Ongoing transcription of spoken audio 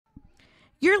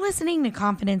You're listening to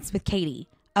Confidence with Katie,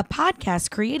 a podcast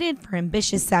created for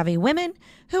ambitious, savvy women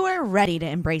who are ready to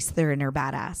embrace their inner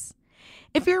badass.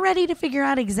 If you're ready to figure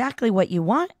out exactly what you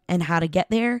want and how to get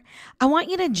there, I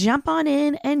want you to jump on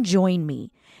in and join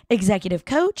me, executive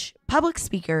coach, public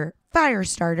speaker, fire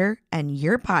starter, and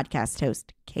your podcast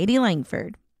host, Katie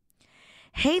Langford.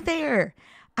 Hey there,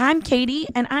 I'm Katie,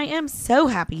 and I am so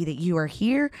happy that you are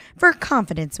here for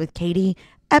Confidence with Katie,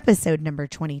 episode number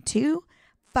 22,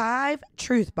 5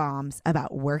 Truth Bombs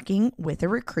about working with a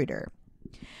recruiter.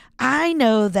 I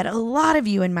know that a lot of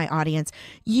you in my audience,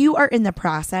 you are in the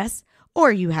process,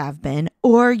 or you have been,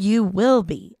 or you will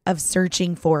be, of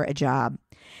searching for a job.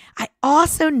 I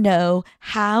also know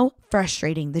how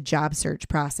frustrating the job search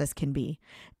process can be.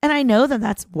 And I know that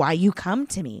that's why you come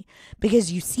to me,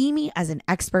 because you see me as an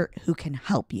expert who can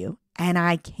help you, and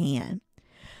I can.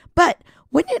 But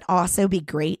wouldn't it also be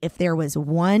great if there was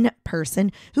one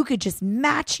person who could just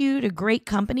match you to great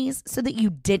companies so that you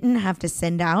didn't have to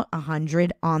send out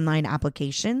 100 online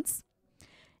applications?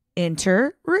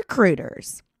 Enter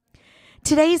recruiters.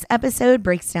 Today's episode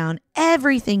breaks down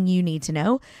everything you need to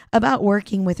know about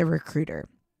working with a recruiter.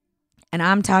 And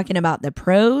I'm talking about the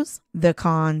pros, the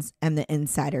cons, and the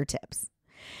insider tips.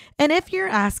 And if you're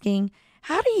asking,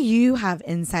 how do you have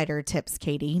insider tips,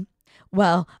 Katie?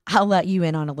 Well, I'll let you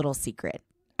in on a little secret.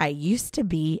 I used to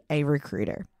be a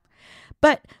recruiter.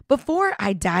 But before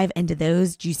I dive into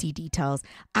those juicy details,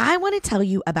 I want to tell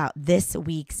you about this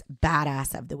week's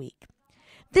Badass of the Week.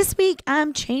 This week,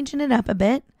 I'm changing it up a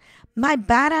bit. My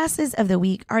badasses of the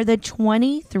week are the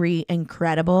 23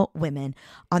 incredible women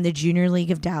on the Junior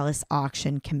League of Dallas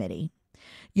auction committee.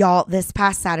 Y'all, this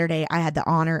past Saturday, I had the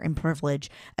honor and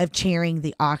privilege of chairing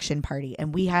the auction party,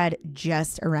 and we had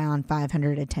just around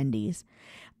 500 attendees.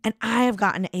 And I have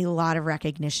gotten a lot of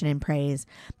recognition and praise,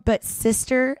 but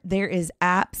sister, there is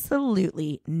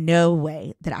absolutely no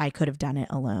way that I could have done it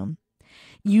alone.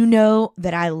 You know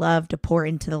that I love to pour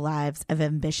into the lives of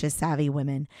ambitious, savvy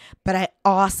women, but I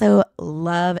also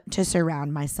love to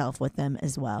surround myself with them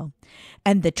as well.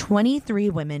 And the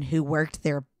 23 women who worked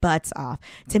their butts off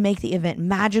to make the event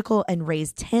magical and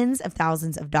raise tens of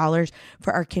thousands of dollars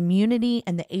for our community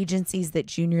and the agencies that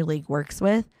Junior League works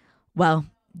with, well,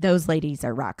 those ladies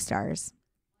are rock stars.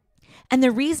 And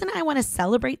the reason I want to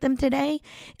celebrate them today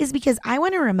is because I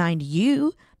want to remind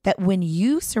you that when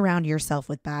you surround yourself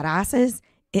with badasses,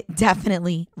 it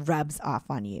definitely rubs off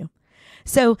on you.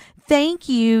 So thank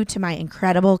you to my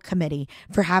incredible committee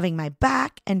for having my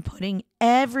back and putting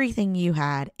everything you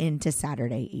had into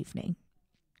Saturday evening.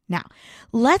 Now,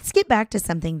 let's get back to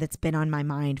something that's been on my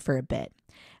mind for a bit.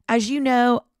 As you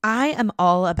know, I am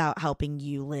all about helping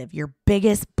you live your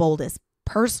biggest, boldest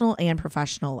personal and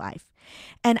professional life.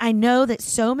 And I know that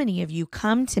so many of you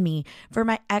come to me for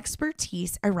my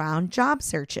expertise around job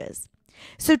searches.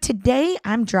 So today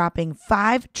I'm dropping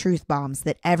 5 truth bombs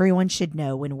that everyone should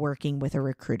know when working with a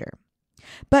recruiter.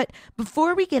 But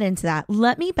before we get into that,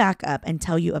 let me back up and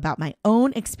tell you about my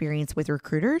own experience with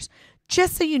recruiters,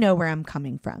 just so you know where I'm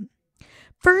coming from.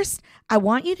 First, I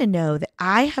want you to know that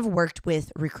I have worked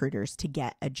with recruiters to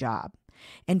get a job.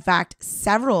 In fact,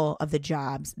 several of the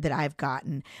jobs that I've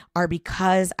gotten are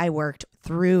because I worked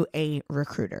through a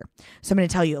recruiter. So I'm going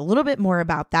to tell you a little bit more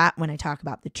about that when I talk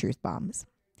about the truth bombs.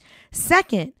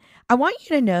 Second, I want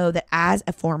you to know that as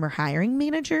a former hiring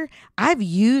manager, I've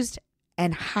used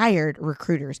and hired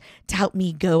recruiters to help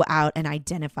me go out and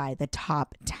identify the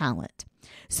top talent.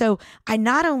 So I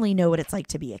not only know what it's like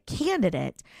to be a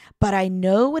candidate, but I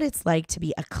know what it's like to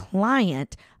be a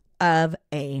client of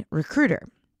a recruiter.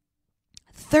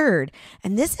 Third,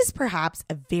 and this is perhaps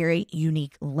a very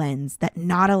unique lens that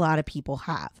not a lot of people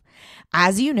have.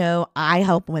 As you know, I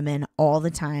help women all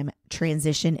the time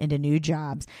transition into new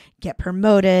jobs, get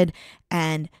promoted,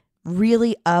 and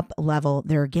really up level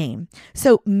their game.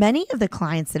 So many of the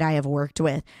clients that I have worked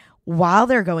with, while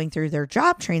they're going through their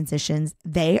job transitions,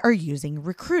 they are using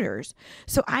recruiters.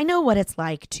 So I know what it's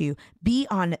like to be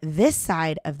on this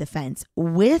side of the fence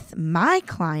with my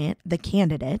client, the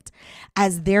candidate,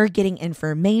 as they're getting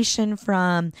information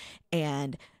from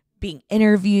and being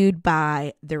interviewed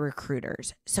by the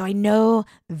recruiters. So I know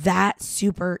that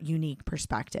super unique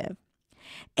perspective.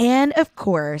 And of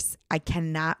course, I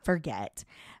cannot forget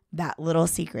that little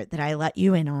secret that I let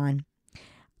you in on.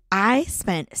 I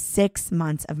spent 6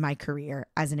 months of my career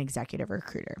as an executive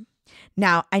recruiter.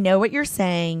 Now, I know what you're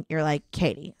saying. You're like,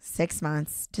 Katie, 6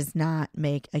 months does not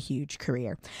make a huge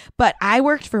career. But I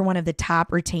worked for one of the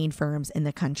top retained firms in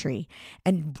the country.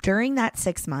 And during that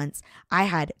 6 months, I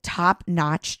had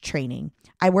top-notch training.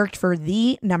 I worked for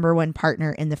the number one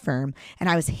partner in the firm, and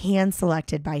I was hand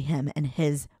selected by him and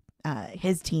his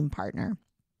team partner.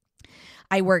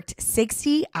 I worked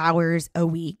 60 hours a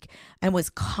week and was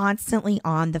constantly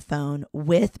on the phone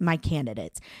with my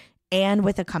candidates and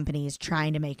with the companies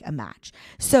trying to make a match.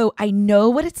 So I know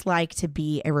what it's like to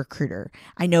be a recruiter.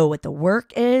 I know what the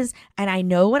work is, and I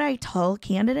know what I tell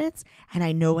candidates, and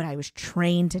I know what I was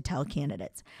trained to tell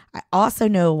candidates. I also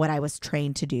know what I was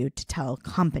trained to do to tell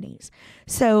companies.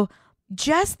 So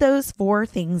just those 4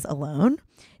 things alone,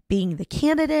 being the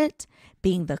candidate,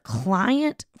 being the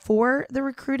client for the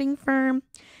recruiting firm,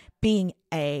 being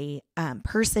a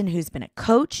person who's been a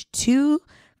coach to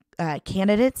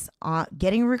candidates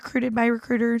getting recruited by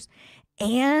recruiters,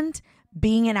 and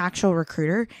being an actual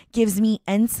recruiter gives me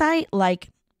insight like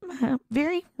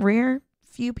very rare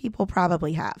few people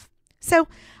probably have. So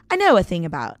I know a thing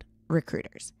about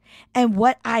recruiters, and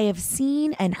what I have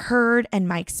seen and heard and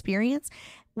my experience,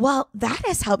 well, that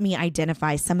has helped me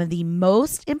identify some of the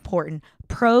most important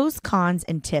pros, cons,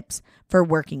 and tips for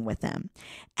working with them.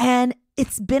 And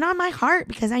it's been on my heart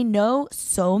because I know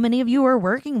so many of you are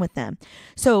working with them.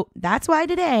 So that's why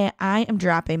today I am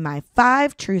dropping my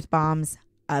 5 truth bombs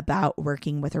about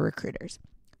working with the recruiters.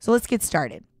 So let's get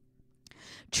started.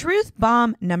 Truth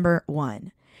bomb number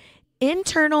 1.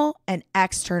 Internal and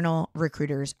external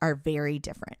recruiters are very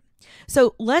different.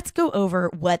 So let's go over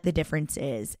what the difference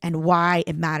is and why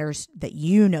it matters that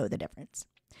you know the difference.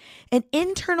 An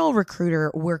internal recruiter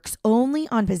works only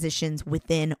on positions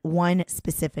within one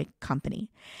specific company.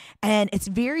 And it's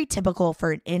very typical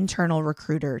for an internal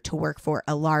recruiter to work for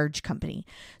a large company.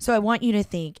 So I want you to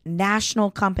think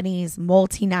national companies,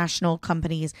 multinational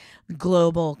companies,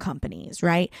 global companies,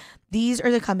 right? These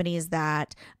are the companies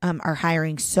that are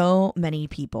hiring so many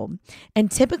people.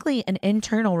 And typically an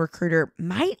internal recruiter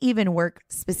might even work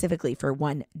specifically for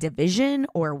one division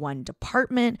or one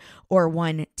department or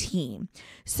one team.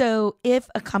 So if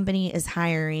a company is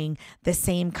hiring the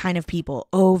same kind of people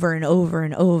over and over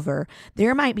and over,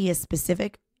 there might be a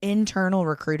specific internal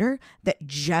recruiter that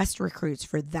just recruits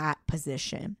for that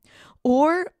position.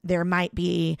 Or there might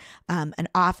be an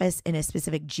office in a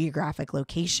specific geographic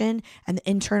location, and the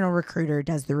internal recruiter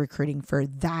does the recruiting for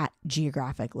that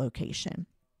geographic location.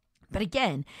 But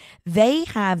again, they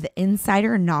have the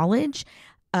insider knowledge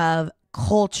of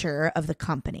culture of the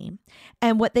company.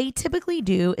 And what they typically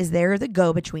do is they're the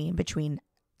go-between between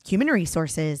human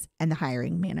resources and the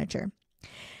hiring manager.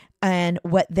 And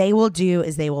what they will do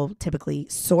is they will typically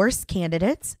source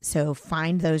candidates, so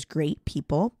find those great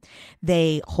people.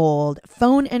 They hold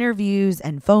phone interviews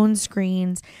and phone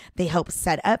screens. They help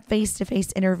set up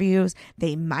face-to-face interviews.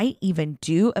 They might even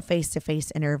do a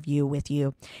face-to-face interview with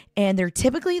you. And they're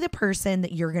typically the person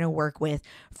that you're going to work with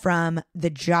from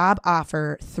the job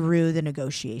offer through the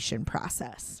negotiation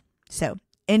process. So,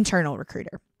 internal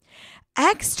recruiter.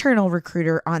 External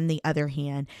recruiter, on the other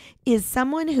hand, is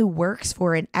someone who works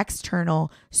for an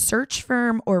external search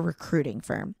firm or recruiting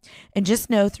firm. And just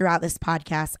know throughout this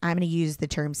podcast, I'm going to use the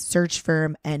terms search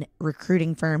firm and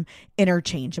recruiting firm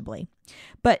interchangeably.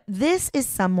 But this is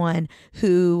someone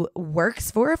who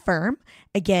works for a firm.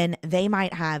 Again, they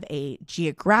might have a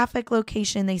geographic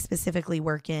location they specifically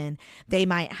work in. They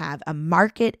might have a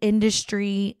market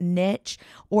industry niche,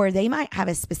 or they might have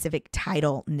a specific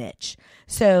title niche.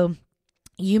 So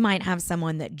you might have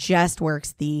someone that just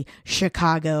works the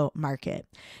Chicago market.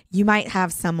 You might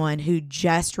have someone who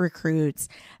just recruits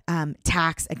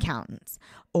tax accountants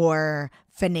or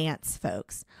finance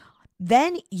folks.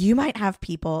 Then you might have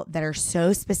people that are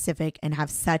so specific and have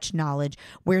such knowledge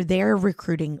where they're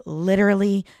recruiting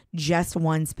literally just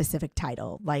one specific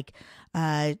title, like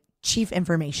chief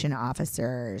information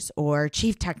officers or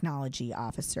chief technology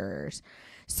officers.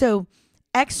 So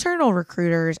external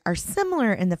recruiters are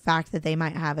similar in the fact that they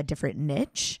might have a different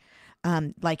niche,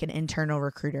 like an internal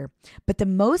recruiter. But the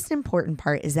most important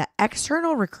part is that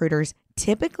external recruiters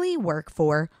typically work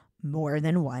for more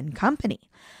than one company.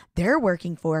 They're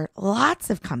working for lots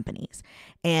of companies.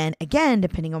 And again,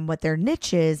 depending on what their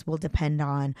niche is, will depend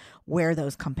on where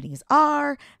those companies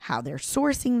are, how they're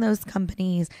sourcing those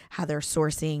companies, how they're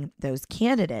sourcing those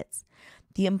candidates.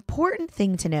 The important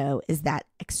thing to know is that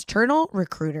external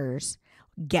recruiters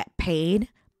get paid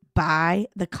by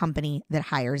the company that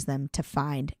hires them to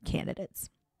find candidates.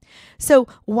 So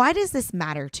why does this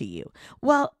matter to you?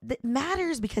 Well, it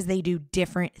matters because they do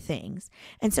different things.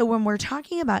 And so when we're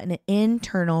talking about an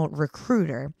internal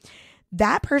recruiter,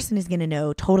 that person is going to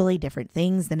know totally different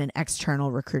things than an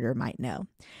external recruiter might know.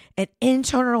 An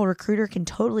internal recruiter can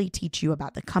totally teach you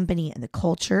about the company and the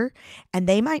culture, and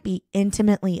they might be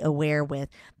intimately aware with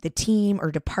the team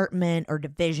or department or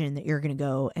division that you're going to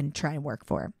go and try and work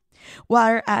for.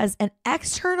 Whereas an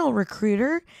external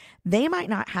recruiter, they might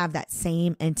not have that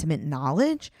same intimate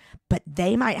knowledge, but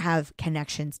they might have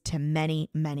connections to many,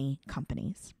 many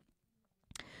companies.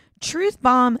 Truth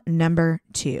bomb number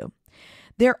 2.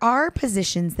 There are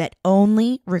positions that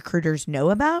only recruiters know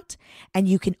about, and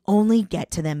you can only get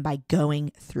to them by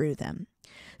going through them.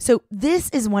 So this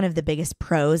is one of the biggest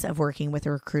pros of working with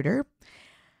a recruiter.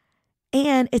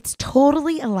 And it's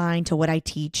totally aligned to what I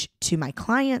teach to my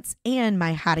clients and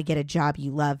my How to Get a Job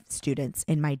You Love students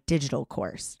in my digital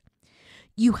course.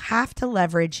 You have to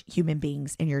leverage human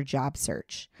beings in your job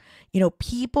search.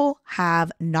 People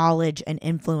have knowledge and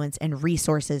influence and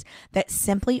resources that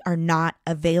simply are not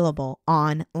available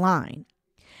online.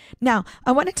 Now,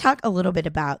 I want to talk a little bit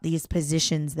about these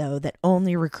positions, though, that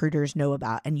only recruiters know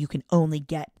about and you can only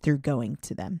get through going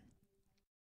to them.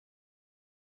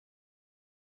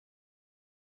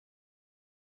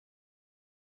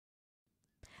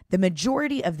 The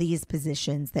majority of these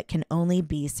positions that can only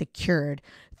be secured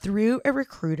through a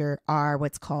recruiter are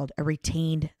what's called a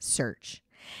retained search.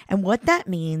 And what that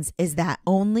means is that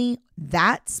only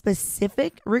that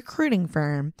specific recruiting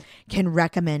firm can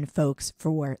recommend folks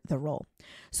for the role.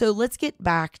 So let's get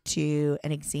back to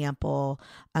an example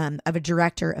of a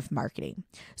director of marketing.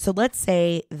 So let's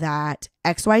say that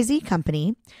XYZ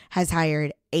company has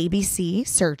hired ABC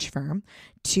search firm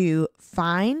to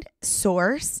find,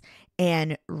 source,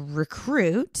 and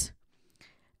recruit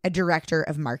a director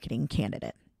of marketing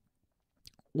candidate.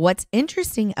 What's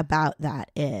interesting about that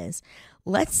is,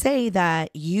 let's say that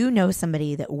you know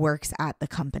somebody that works at the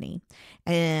company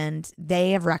and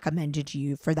they have recommended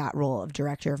you for that role of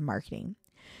director of marketing.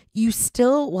 You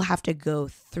still will have to go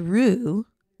through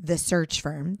the search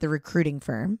firm, the recruiting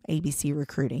firm, ABC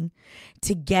Recruiting,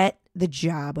 to get the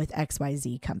job with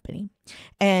XYZ company.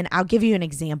 And I'll give you an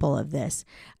example of this.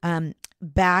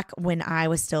 Back when I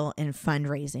was still in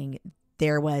fundraising,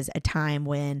 there was a time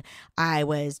when I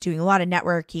was doing a lot of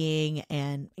networking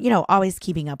and, always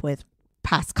keeping up with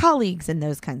past colleagues and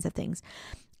those kinds of things.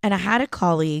 And I had a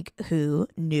colleague who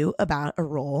knew about a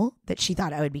role that she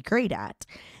thought I would be great at,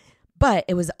 but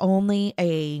it was only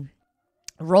a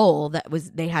role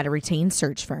they had a retained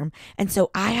search firm. And so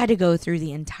I had to go through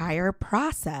the entire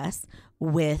process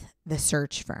with the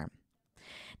search firm.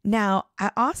 Now,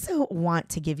 I also want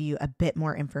to give you a bit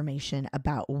more information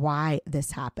about why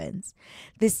this happens.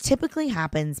 This typically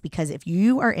happens because if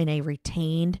you are in a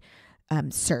retained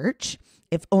search,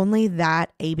 if only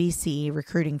that ABC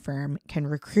recruiting firm can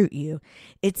recruit you,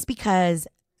 it's because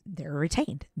they're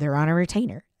retained. They're on a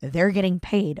retainer. They're getting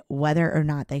paid whether or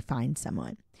not they find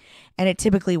someone. And it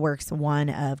typically works one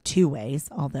of two ways,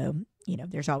 although,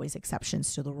 there's always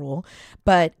exceptions to the rule.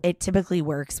 But it typically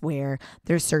works where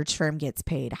their search firm gets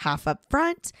paid half up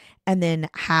front and then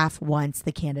half once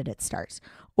the candidate starts.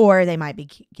 Or they might be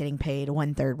getting paid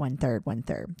 1/3, 1/3,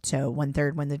 1/3. So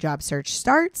 1/3 when the job search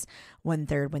starts,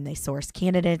 1/3 when they source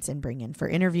candidates and bring in for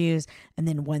interviews, and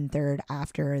then 1/3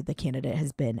 after the candidate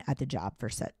has been at the job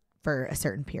for a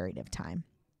certain period of time.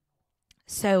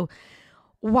 So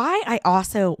why I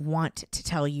also want to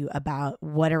tell you about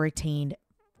what a retained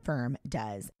firm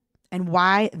does and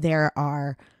why there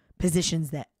are positions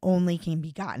that only can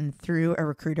be gotten through a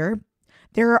recruiter.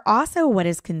 There are also what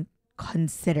is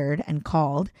considered and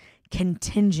called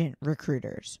contingent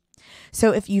recruiters.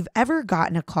 So if you've ever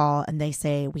gotten a call and they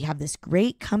say, we have this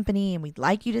great company and we'd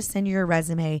like you to send your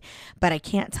resume, but I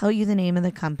can't tell you the name of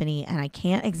the company and I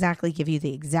can't exactly give you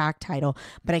the exact title,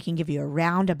 but I can give you a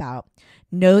roundabout,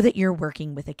 know that you're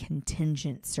working with a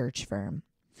contingent search firm.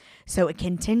 So a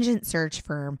contingent search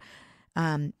firm,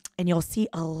 and you'll see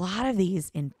a lot of these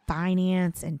in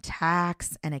finance and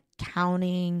tax and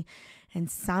accounting and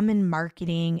some in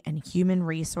marketing and human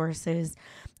resources.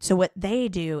 So what they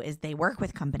do is they work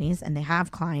with companies and they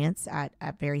have clients at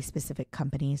very specific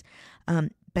companies,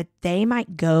 but they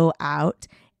might go out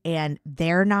and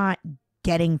they're not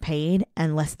getting paid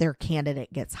unless their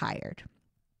candidate gets hired.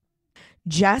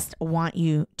 Just want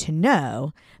you to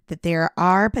know that there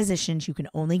are positions you can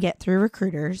only get through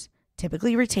recruiters,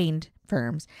 typically retained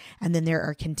firms, and then there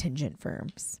are contingent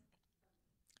firms.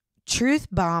 Truth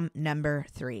bomb number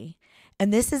 3.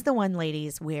 And this is the one,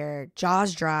 ladies, where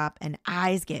jaws drop and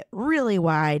eyes get really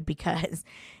wide because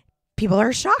people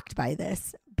are shocked by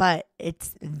this, but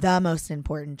it's the most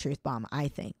important truth bomb, I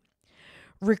think.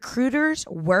 Recruiters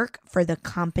work for the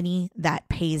company that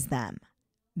pays them.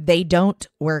 They don't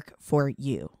work for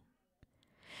you.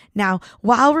 Now,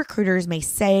 while recruiters may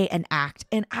say and act,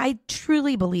 and I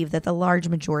truly believe that the large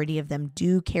majority of them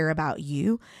do care about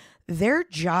you, their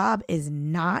job is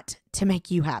not to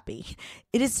make you happy.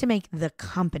 It is to make the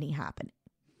company happen.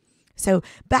 So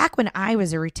back when I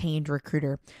was a retained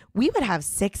recruiter, we would have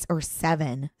 6 or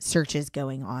 7 searches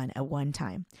going on at one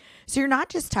time. So you're not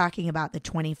just talking about the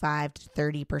 25 to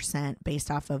 30%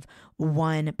 based off of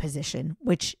one position,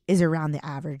 which is around the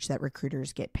average that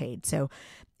recruiters get paid. So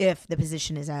if the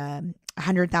position is a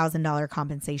 $100,000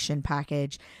 compensation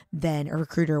package, then a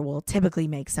recruiter will typically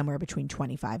make somewhere between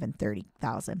 25 and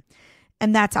 30,000.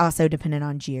 And that's also dependent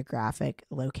on geographic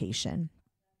location.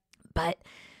 But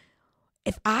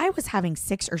if I was having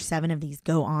 6 or 7 of these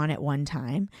go on at one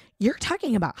time, you're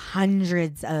talking about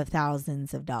hundreds of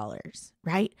thousands of dollars,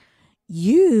 right?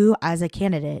 You, as a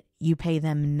candidate, you pay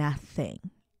them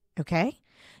nothing, okay?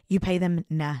 You pay them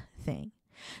nothing.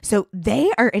 So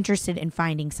they are interested in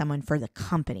finding someone for the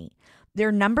company.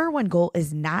 Their number one goal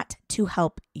is not to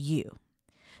help you.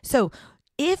 So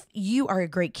if you are a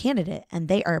great candidate and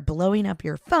they are blowing up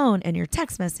your phone and your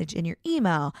text message and your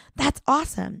email, that's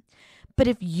awesome. But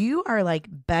if you are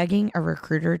like begging a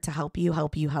recruiter to help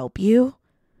you,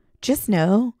 just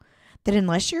know that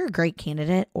unless you're a great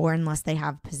candidate or unless they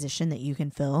have a position that you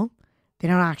can fill, they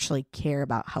don't actually care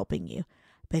about helping you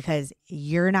because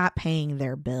you're not paying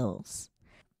their bills.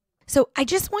 So I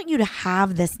just want you to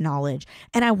have this knowledge,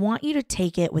 and I want you to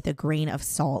take it with a grain of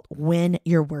salt when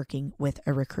you're working with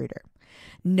a recruiter.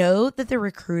 Know that the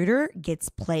recruiter gets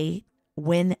paid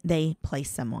when they place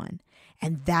someone,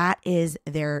 and that is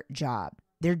their job.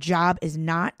 Their job is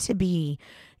not to be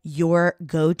your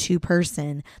go-to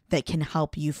person that can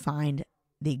help you find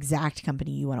the exact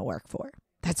company you want to work for.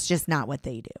 That's just not what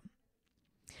they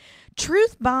do.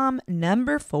 Truth bomb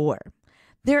number 4.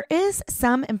 There is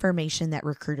some information that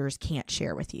recruiters can't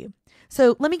share with you.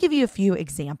 So let me give you a few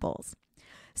examples.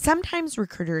 Sometimes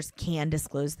recruiters can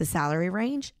disclose the salary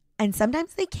range, and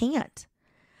sometimes they can't.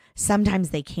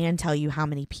 Sometimes they can tell you how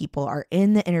many people are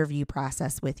in the interview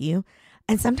process with you,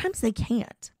 and sometimes they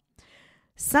can't.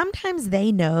 Sometimes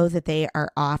they know that they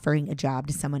are offering a job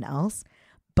to someone else,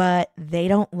 but they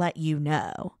don't let you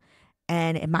know.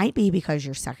 And it might be because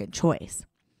you're second choice.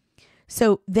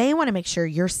 So they want to make sure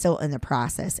you're still in the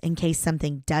process in case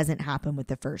something doesn't happen with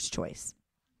the first choice.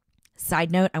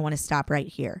 Side note, I want to stop right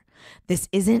here. This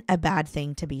isn't a bad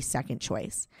thing to be second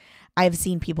choice. I've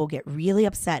seen people get really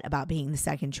upset about being the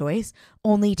second choice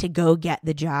only to go get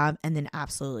the job and then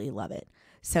absolutely love it.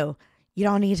 So you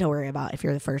don't need to worry about if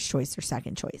you're the first choice or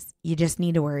second choice. You just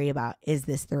need to worry about, is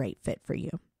this the right fit for you?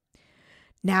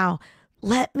 Now,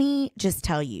 let me just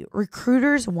tell you,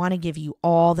 recruiters want to give you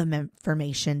all the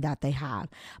information that they have,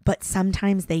 but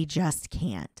sometimes they just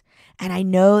can't. And I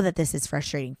know that this is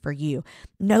frustrating for you.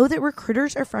 Know that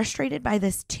recruiters are frustrated by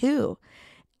this too.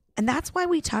 And that's why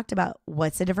we talked about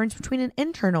what's the difference between an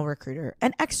internal recruiter,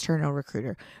 an external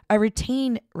recruiter, a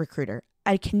retained recruiter,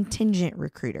 a contingent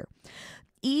recruiter.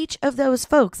 Each of those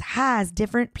folks has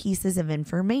different pieces of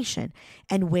information,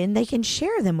 and when they can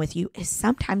share them with you is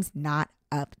sometimes not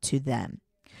up to them.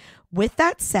 With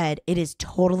that said, it is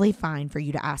totally fine for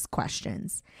you to ask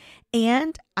questions.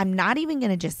 And I'm not even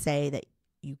going to just say that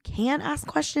you can ask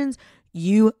questions.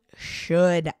 You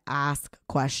should ask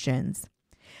questions.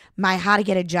 My How to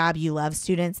Get a Job You Love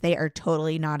students, they are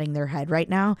totally nodding their head right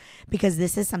now because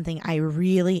this is something I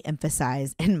really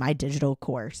emphasize in my digital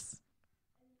course.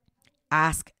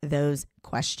 Ask those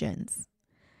questions.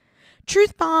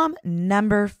 Truth bomb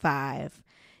number 5.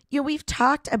 We've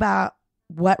talked about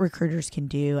what recruiters can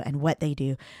do and what they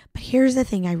do. But here's the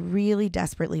thing I really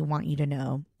desperately want you to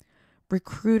know.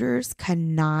 Recruiters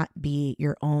cannot be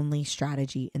your only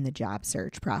strategy in the job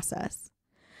search process.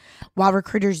 While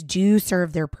recruiters do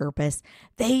serve their purpose,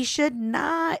 they should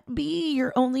not be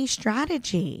your only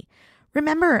strategy.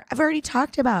 Remember, I've already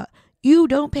talked about you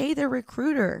don't pay the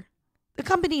recruiter. The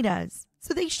company does.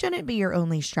 So they shouldn't be your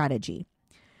only strategy.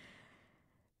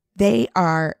 They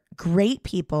are great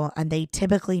people and they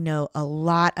typically know a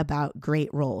lot about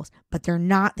great roles, but they're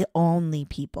not the only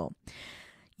people.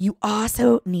 You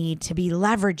also need to be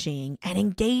leveraging and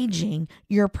engaging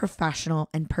your professional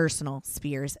and personal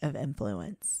spheres of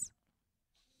influence.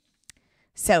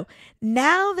 So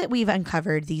now that we've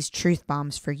uncovered these truth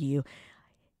bombs for you,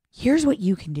 here's what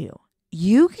you can do.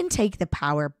 You can take the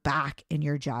power back in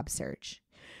your job search.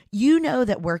 You know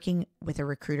that working with a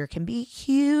recruiter can be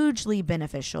hugely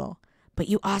beneficial, but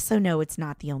you also know it's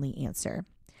not the only answer.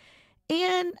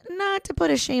 And not to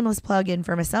put a shameless plug in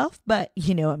for myself, but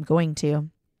I'm going to.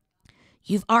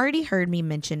 You've already heard me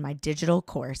mention my digital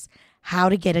course, How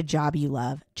to Get a Job You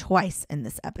Love, twice in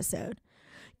this episode.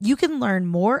 You can learn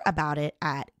more about it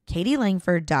at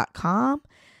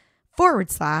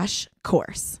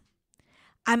katylangford.com/course.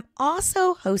 I'm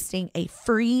also hosting a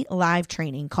free live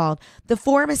training called The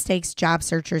 4 Mistakes Job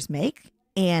Searchers Make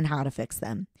and How to Fix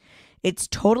Them. It's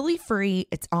totally free,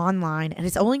 it's online, and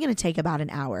it's only going to take about an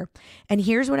hour. And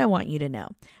here's what I want you to know.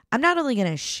 I'm not only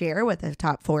going to share what the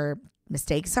top 4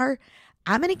 mistakes are,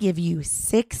 I'm going to give you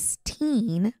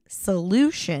 16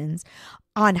 solutions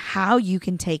on how you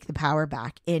can take the power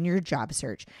back in your job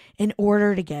search in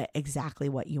order to get exactly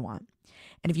what you want.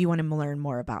 And if you want to learn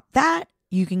more about that,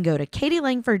 you can go to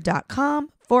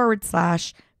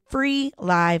katielangford.com/free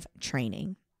live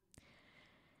training.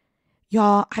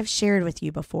 Y'all, I've shared with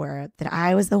you before that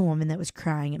I was the woman that was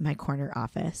crying in my corner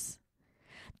office.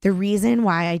 The reason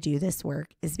why I do this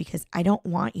work is because I don't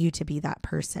want you to be that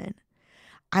person.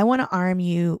 I want to arm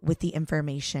you with the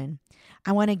information.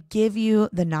 I want to give you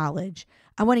the knowledge.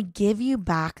 I want to give you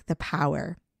back the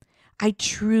power. I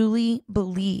truly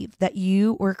believe that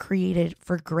you were created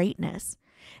for greatness.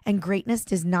 And greatness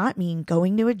does not mean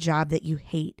going to a job that you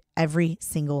hate every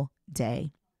single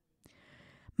day.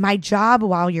 My job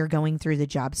while you're going through the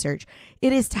job search,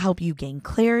 it is to help you gain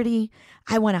clarity.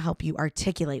 I want to help you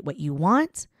articulate what you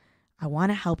want. I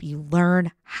want to help you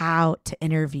learn how to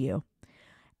interview.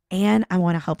 And I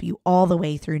want to help you all the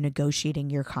way through negotiating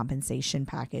your compensation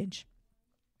package.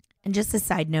 And just a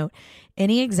side note,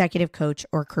 any executive coach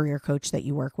or career coach that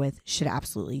you work with should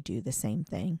absolutely do the same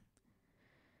thing.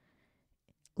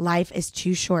 Life is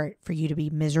too short for you to be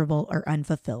miserable or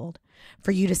unfulfilled,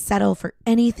 for you to settle for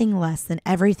anything less than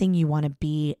everything you want to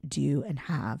be, do, and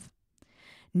have.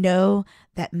 Know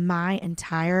that my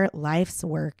entire life's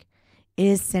work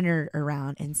is centered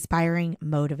around inspiring,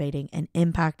 motivating, and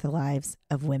impact the lives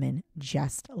of women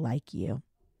just like you.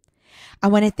 I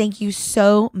want to thank you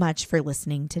so much for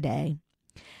listening today.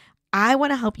 I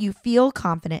want to help you feel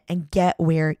confident and get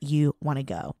where you want to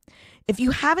go. If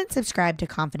you haven't subscribed to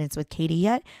Confidence with Katie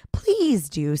yet, please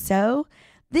do so.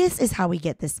 This is how we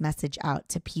get this message out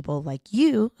to people like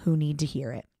you who need to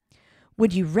hear it.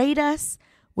 Would you rate us?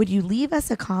 Would you leave us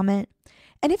a comment?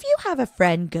 And if you have a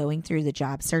friend going through the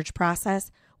job search process,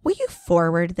 will you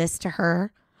forward this to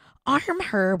her? Arm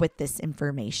her with this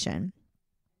information.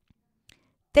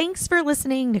 Thanks for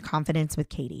listening to Confidence with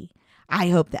Katie. I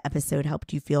hope the episode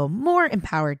helped you feel more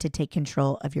empowered to take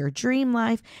control of your dream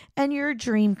life and your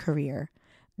dream career.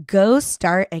 Go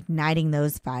start igniting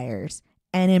those fires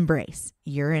and embrace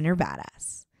your inner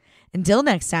badass. Until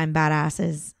next time,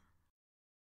 badasses.